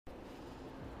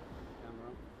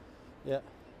Yeah.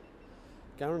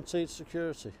 Guaranteed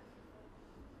security.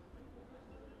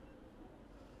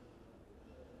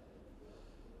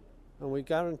 And we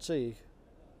guarantee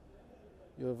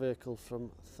your vehicle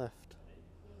from theft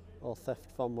or theft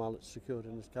from while it's secured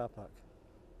in this car park.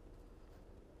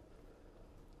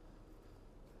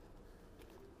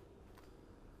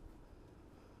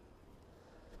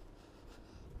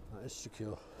 That is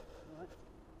secure. Right.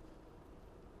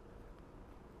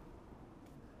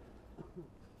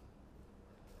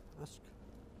 Ask.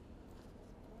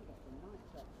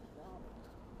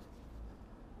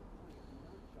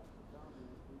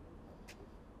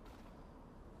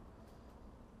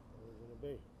 Be.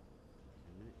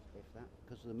 If that,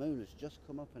 because the moon has just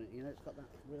come up and you know, it's got that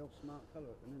real smart colour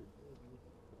at the minute.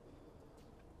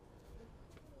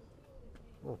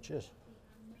 Oh, cheers.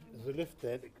 There's a lift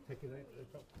there that can take it out to the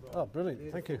top floor. Oh,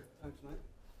 brilliant. Thank you. Thanks, mate.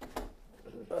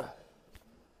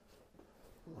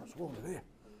 That's warm in here.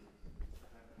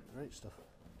 Great stuff.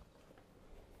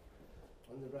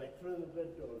 On the right, through the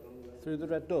red doors on the right. Through the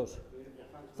red doors.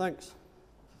 Thanks.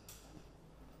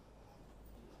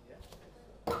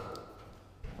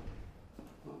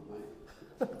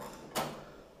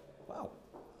 Wow.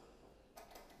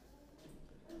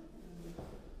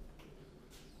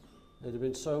 It'd have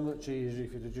been so much easier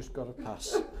if you'd have just got a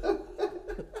pass.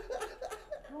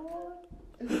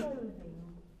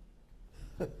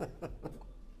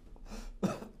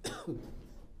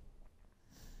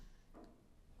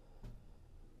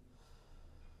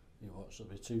 You watch,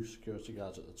 there'll be 2 security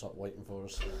guards at the top waiting for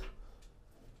us.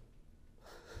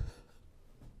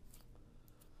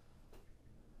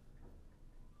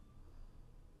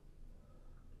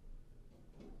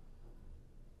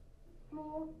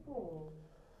 Floor 4.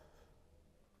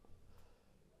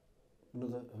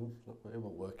 Another, it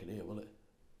won't work in here, will it?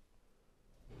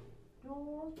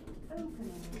 Doors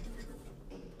opening.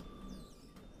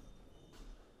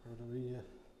 How do we,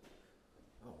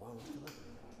 oh wow, look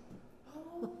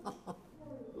at that.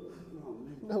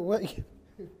 No way.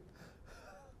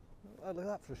 Look at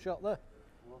that for a shot there.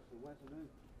 Where's the moon?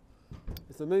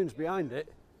 If the moon's behind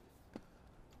it,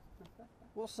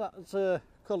 what's that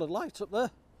coloured light up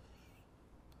there?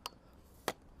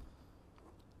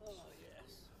 Oh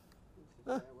yes.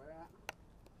 Huh? Where we're at.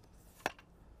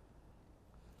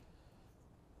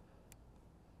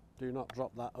 Do not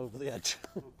drop that over the edge.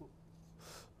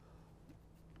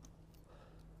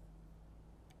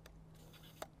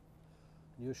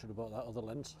 You should have bought that other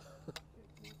lens. My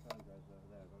phone goes over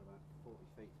there. I've got about 40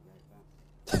 feet to go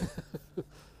back.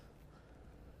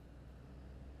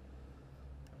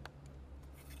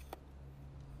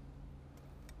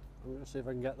 I'm going to see if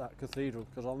I can get that cathedral,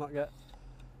 because I'll not get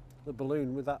the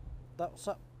balloon with that. That's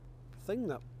that thing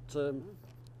that don't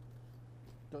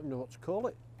even know what to call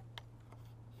it.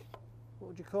 What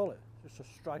would you call it? Just a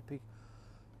stripy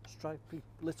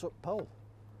lit up pole.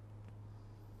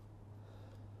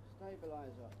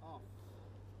 Stabiliser off.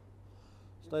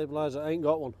 Stabiliser, ain't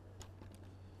got one.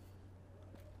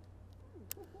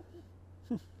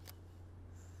 My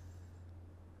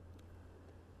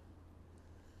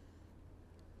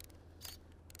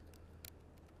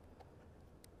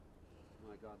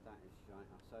God, that is shite.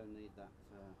 I so need that.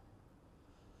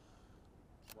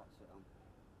 What's it on?